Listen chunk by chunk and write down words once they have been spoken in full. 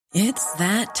It's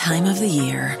that time of the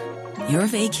year. Your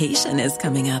vacation is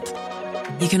coming up.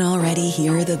 You can already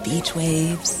hear the beach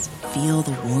waves, feel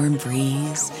the warm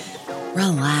breeze,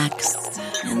 relax,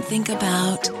 and think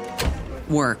about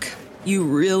work. You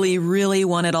really, really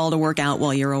want it all to work out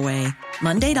while you're away.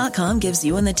 Monday.com gives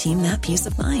you and the team that peace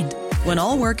of mind. When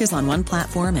all work is on one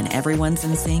platform and everyone's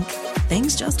in sync,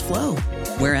 things just flow.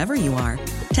 Wherever you are,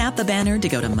 tap the banner to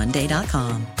go to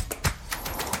Monday.com.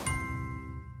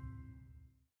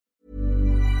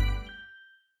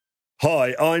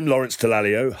 Hi, I'm Lawrence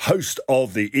Dallaglio, host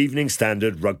of the Evening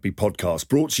Standard Rugby Podcast,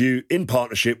 brought to you in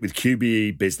partnership with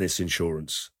QBE Business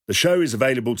Insurance. The show is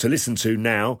available to listen to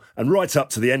now and right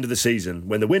up to the end of the season,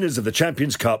 when the winners of the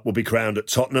Champions Cup will be crowned at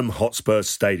Tottenham Hotspur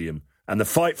Stadium, and the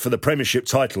fight for the Premiership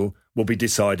title will be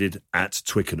decided at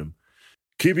Twickenham.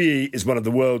 QBE is one of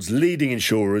the world's leading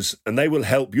insurers, and they will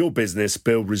help your business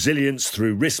build resilience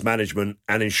through risk management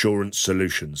and insurance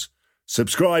solutions.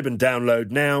 Subscribe and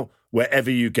download now,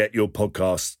 wherever you get your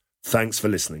podcasts. Thanks for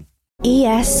listening.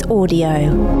 ES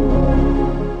Audio.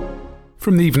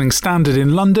 From the Evening Standard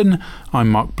in London, I'm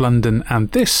Mark Blunden, and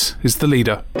this is The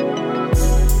Leader.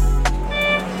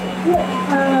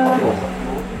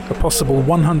 A possible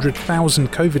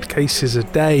 100,000 COVID cases a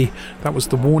day. That was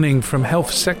the warning from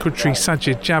Health Secretary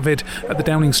Sajid Javid at the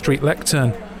Downing Street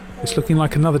lectern. It's looking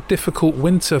like another difficult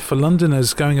winter for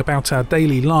Londoners going about our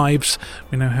daily lives.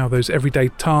 We know how those everyday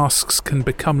tasks can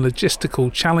become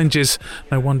logistical challenges.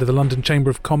 No wonder the London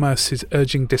Chamber of Commerce is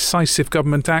urging decisive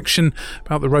government action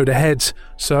about the road ahead.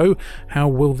 So, how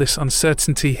will this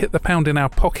uncertainty hit the pound in our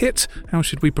pocket? How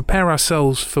should we prepare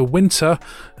ourselves for winter?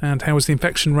 And how is the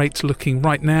infection rate looking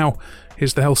right now?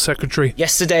 Here's the Health Secretary.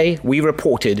 Yesterday, we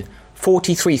reported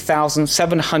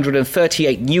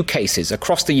 43,738 new cases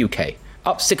across the UK,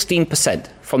 up 16%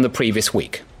 from the previous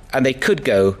week, and they could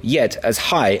go yet as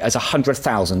high as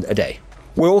 100,000 a day.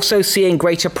 We're also seeing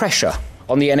greater pressure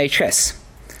on the NHS.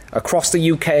 Across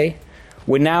the UK,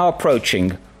 we're now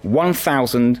approaching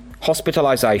 1,000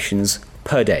 hospitalisations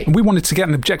per day. We wanted to get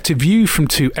an objective view from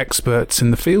two experts in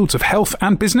the fields of health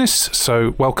and business,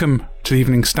 so welcome to the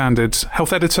Evening Standard's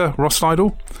health editor, Ross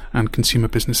Lydall, and consumer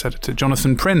business editor,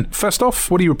 Jonathan Prynne. First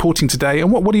off, what are you reporting today,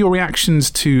 and what are your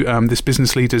reactions to this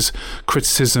business leader's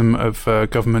criticism of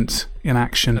government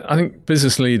inaction? I think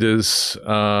business leaders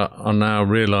are now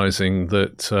realising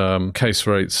that case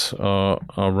rates are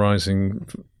rising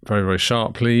very, very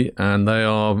sharply, and they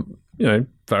are,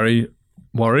 very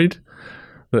worried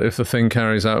that if the thing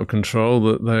carries out of control,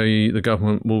 that the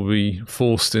government will be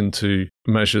forced into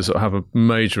measures that have a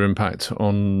major impact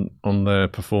on their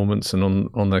performance and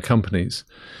on their companies.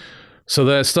 So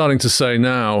they're starting to say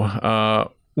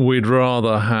now, we'd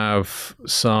rather have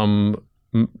some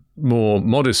more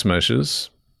modest measures,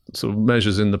 sort of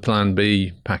measures in the Plan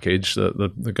B package that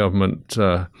the government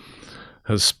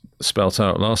has spelt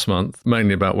out last month,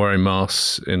 mainly about wearing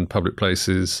masks in public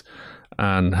places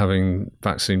and having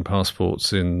vaccine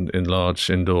passports in large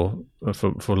indoor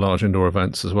for large indoor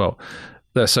events as well.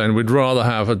 They're saying we'd rather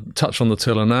have a touch on the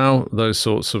tiller now, those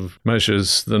sorts of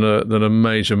measures, than a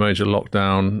major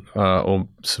lockdown or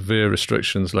severe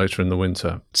restrictions later in the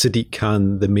winter. Sadiq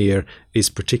Khan, the mayor,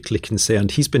 is particularly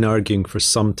concerned. He's been arguing for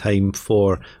some time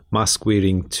for mask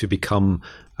wearing to become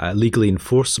legally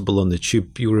enforceable on the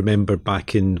tube. You'll remember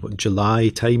back in July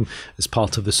time, as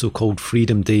part of the so-called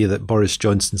Freedom Day, that Boris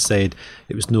Johnson said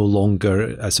it was no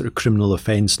longer a sort of criminal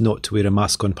offence not to wear a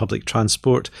mask on public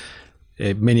transport.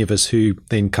 Many of us who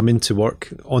then come into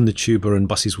work on the tube or on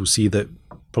buses will see that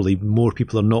probably more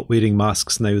people are not wearing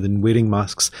masks now than wearing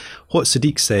masks. What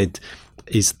Sadiq said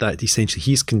is that essentially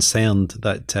he's concerned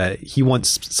that he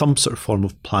wants some sort of form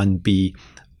of Plan B,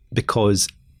 because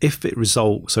if it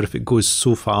results, or if it goes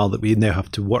so far that we now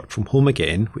have to work from home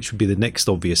again, which would be the next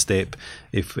obvious step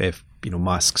if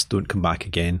masks don't come back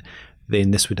again,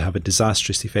 then this would have a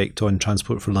disastrous effect on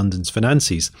Transport for London's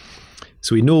finances.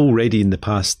 So we know already in the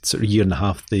past sort of year and a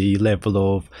half, the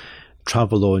level of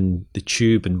travel on the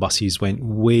tube and buses went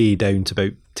way down to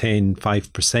about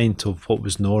 5% of what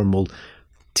was normal.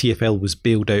 TfL was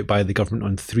bailed out by the government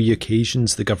on 3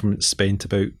 occasions. The government spent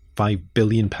about £5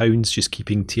 billion just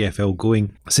keeping TfL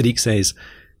going. Sadiq says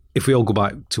if we all go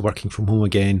back to working from home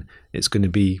again, it's going to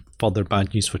be further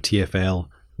bad news for TfL.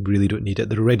 We really don't need it.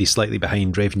 They're already slightly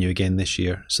behind revenue again this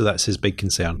year, so that's his big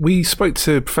concern. We spoke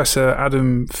to Professor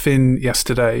Adam Finn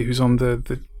yesterday, who's on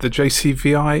the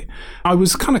JCVI. I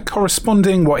was kind of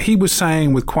corresponding what he was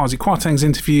saying with Kwasi Kwarteng's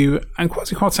interview, and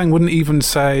Kwasi Kwarteng wouldn't even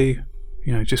say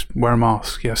just wear a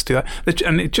mask. Yes, do that.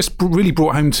 And it just really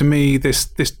brought home to me this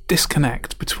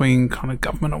disconnect between kind of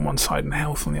government on one side and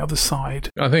health on the other side.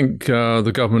 I think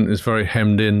the government is very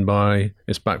hemmed in by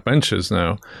its backbenchers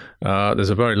now. There's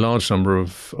a very large number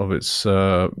of its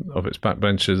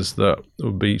backbenchers that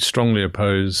would be strongly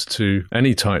opposed to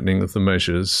any tightening of the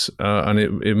measures, and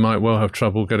it might well have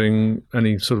trouble getting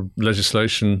any sort of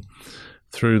legislation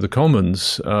through the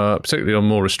Commons, particularly on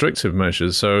more restrictive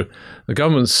measures. So the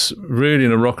government's really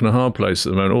in a rock and a hard place at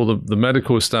the moment. All the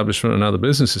medical establishment and now the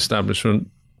business establishment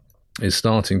is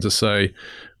starting to say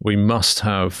we must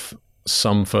have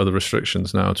some further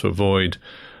restrictions now to avoid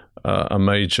a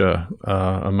major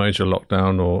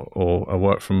lockdown or a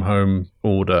work from home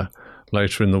order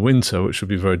later in the winter, which would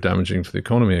be very damaging for the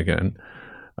economy again.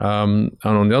 And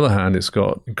on the other hand, it's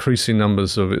got increasing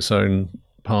numbers of its own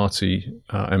party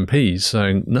MPs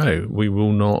saying no, we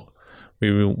will not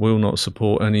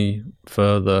support any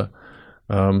further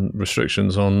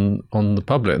restrictions on the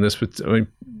public. And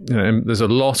there's a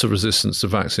lot of resistance to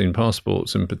vaccine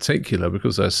passports in particular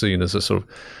because they're seen as a sort of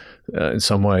in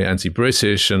some way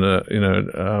anti-British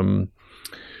and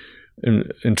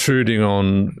intruding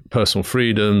on personal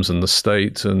freedoms and the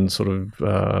state and sort of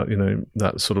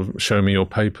that sort of show me your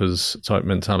papers type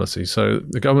mentality. So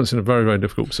the government's in a very, very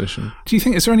difficult position. Do you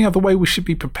think, is there any other way we should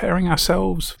be preparing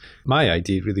ourselves? My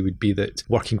idea really would be that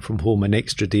working from home an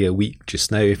extra day a week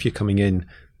just now, if you're coming in,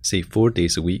 say 4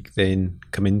 days a week, then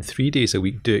come in 3 days a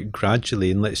week, do it gradually,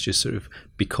 and let's just sort of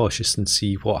be cautious and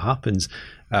see what happens.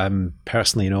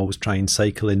 Personally, I always try and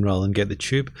cycle in rather than get the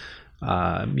tube.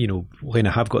 When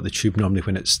I have got the tube, normally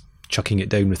when it's chucking it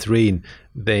down with rain,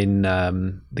 then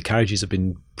the carriages have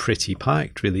been pretty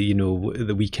packed, really.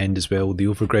 The weekend as well, the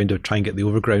overground, I try and get the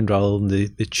overground rather than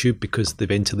the tube because the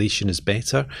ventilation is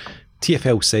better.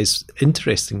 TfL says,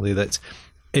 interestingly, that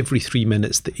every 3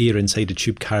 minutes the air inside a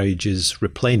tube carriage is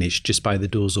replenished just by the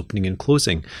doors opening and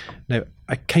closing. Now,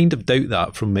 I kind of doubt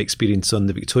that from my experience on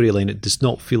the Victoria line. It does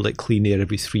not feel like clean air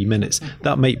every 3 minutes.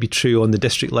 That might be true on the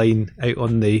District line out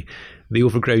on the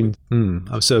overground.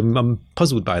 So I'm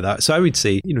puzzled by that. So I would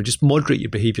say, just moderate your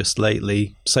behaviour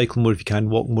slightly, cycle more if you can,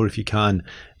 walk more if you can.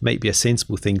 Might be a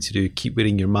sensible thing to do. Keep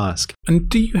wearing your mask. And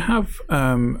do you have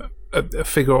a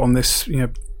figure on this,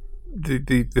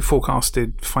 the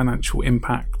forecasted financial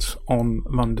impact on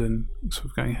London sort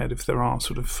of going ahead if there are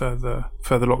sort of further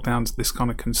lockdowns, this kind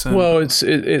of concern? Well,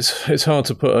 it's hard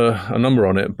to put a number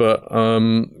on it, but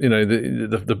the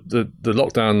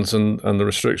lockdowns and the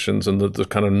restrictions and the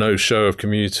kind of no show of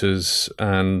commuters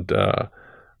and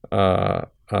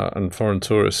foreign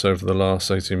tourists over the last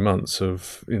 18 months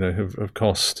have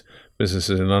cost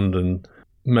businesses in London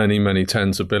many, many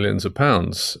tens of billions of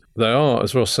pounds. They are,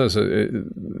 as Ross says,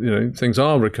 things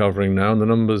are recovering now, and the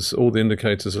numbers, all the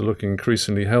indicators are looking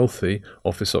increasingly healthy.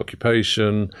 Office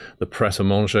occupation, the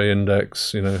Pret-a-Manger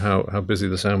index, how busy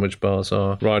the sandwich bars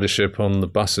are. Ridership on the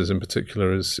buses in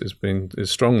particular is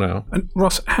strong now. And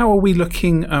Ross, how are we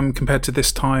looking compared to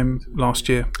this time last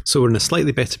year? So we're in a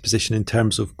slightly better position in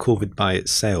terms of COVID by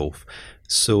itself.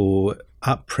 So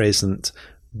at present,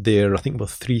 there, I think, were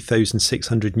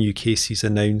 3,600 new cases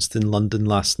announced in London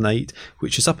last night,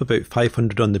 which is up about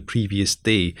 500 on the previous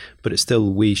day, but it's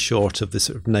still way short of the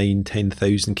sort of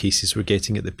 9,000-10,000 cases we're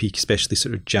getting at the peak, especially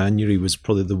sort of January was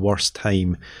probably the worst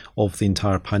time of the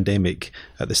entire pandemic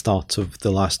at the start of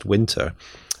the last winter.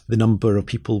 The number of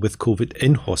people with COVID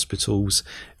in hospitals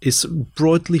is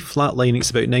broadly flatlining.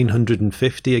 It's about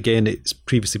 950. Again, it's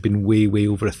previously been way, way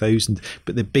over 1,000.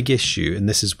 But the big issue, and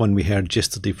this is one we heard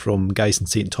yesterday from Guy's and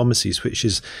St Thomas's, which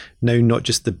is now not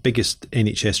just the biggest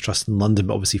NHS trust in London,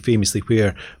 but obviously famously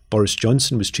where Boris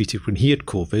Johnson was treated when he had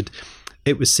COVID.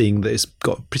 It was saying that it's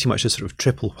got pretty much a sort of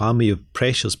triple whammy of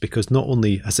pressures because not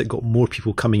only has it got more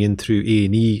people coming in through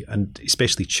A&E and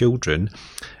especially children,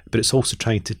 but it's also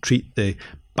trying to treat the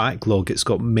backlog. It's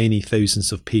got many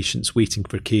thousands of patients waiting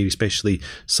for care, especially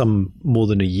some more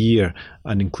than a year,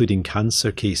 and including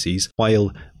cancer cases,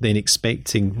 while then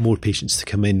expecting more patients to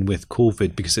come in with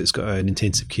COVID because it's got an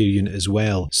intensive care unit as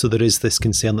well. So there is this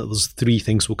concern that those three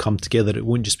things will come together. It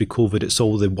won't just be COVID, it's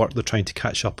all the work they're trying to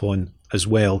catch up on as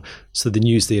well. So the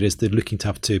news there is they're looking to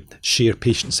have to share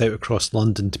patients out across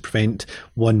London to prevent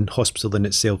one hospital in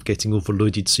itself getting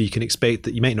overloaded. So you can expect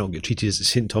that you might not get treated at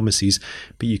St Thomas's,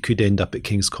 but you could end up at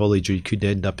King's College or you could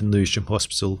end up in Lewisham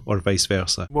Hospital or vice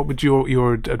versa. What would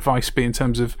your advice be in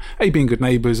terms of A, being good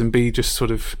neighbours, and B, just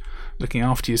sort of looking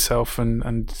after yourself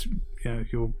and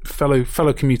your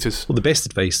fellow commuters? Well, the best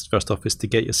advice, first off, is to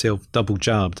get yourself double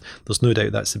jabbed. There's no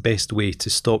doubt that's the best way to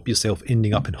stop yourself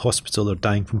ending up in hospital or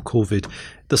dying from COVID.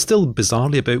 There's still,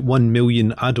 bizarrely, about 1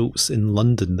 million adults in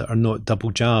London that are not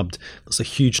double jabbed. There's a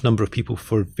huge number of people,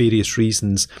 for various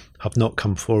reasons, have not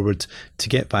come forward to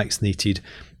get vaccinated.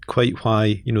 Quite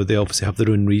why, they obviously have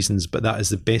their own reasons, but that is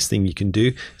the best thing you can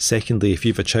do. Secondly, if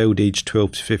you have a child aged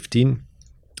 12 to 15,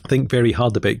 think very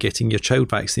hard about getting your child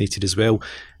vaccinated as well.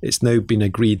 It's now been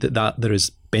agreed that there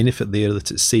is benefit there, that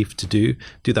it's safe to do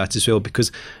that as well,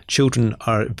 because children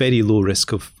are at very low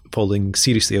risk of falling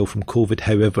seriously ill from COVID.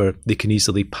 However, they can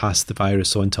easily pass the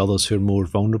virus on to others who are more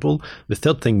vulnerable. The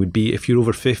third thing would be, if you're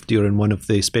over 50 or in one of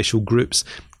the special groups,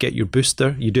 get your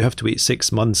booster. You do have to wait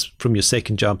 6 months from your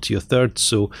second jab to your third,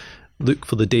 so look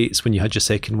for the dates when you had your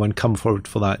second one, come forward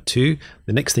for that too.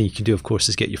 The next thing you can do, of course,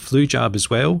 is get your flu jab as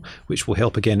well, which will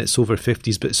help. Again, it's over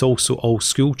 50s, but it's also all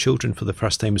school children for the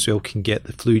first time as well can get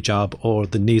the flu jab or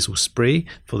the nasal spray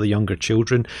for the younger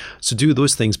children. So do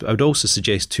those things, but I would also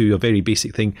suggest too, a very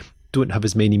basic thing, don't have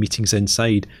as many meetings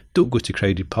inside, don't go to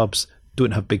crowded pubs,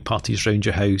 don't have big parties around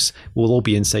your house. We'll all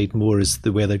be inside more as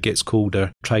the weather gets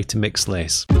colder. Try to mix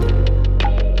less.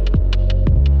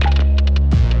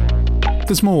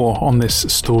 There's more on this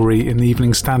story in the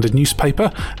Evening Standard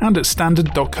newspaper and at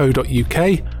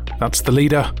standard.co.uk. That's The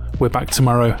Leader. We're back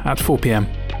tomorrow at 4 p.m.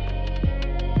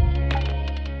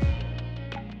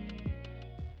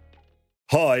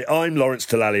 Hi, I'm Lawrence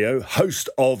Dallaglio, host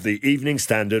of the Evening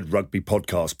Standard Rugby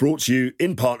Podcast, brought to you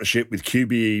in partnership with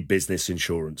QBE Business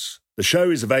Insurance. The show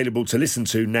is available to listen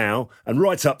to now and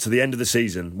right up to the end of the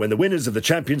season, when the winners of the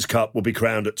Champions Cup will be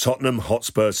crowned at Tottenham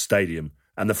Hotspur Stadium,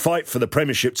 and the fight for the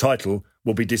Premiership title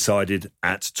will be decided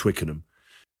at Twickenham.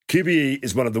 QBE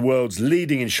is one of the world's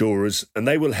leading insurers, and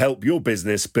they will help your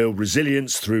business build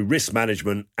resilience through risk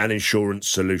management and insurance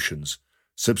solutions.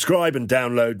 Subscribe and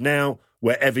download now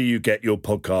wherever you get your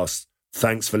podcasts.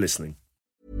 Thanks for listening.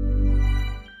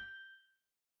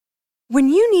 When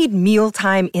you need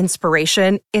mealtime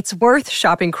inspiration, it's worth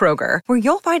shopping Kroger, where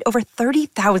you'll find over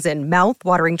 30,000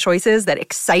 mouth-watering choices that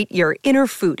excite your inner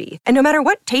foodie. And no matter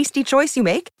what tasty choice you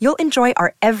make, you'll enjoy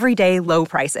our everyday low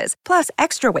prices, plus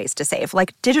extra ways to save,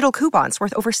 like digital coupons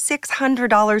worth over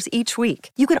 $600 each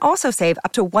week. You can also save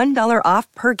up to $1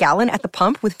 off per gallon at the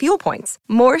pump with fuel points.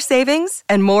 More savings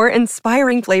and more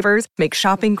inspiring flavors make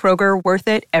shopping Kroger worth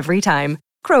it every time.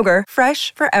 Kroger,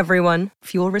 fresh for everyone.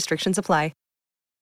 Fuel restrictions apply.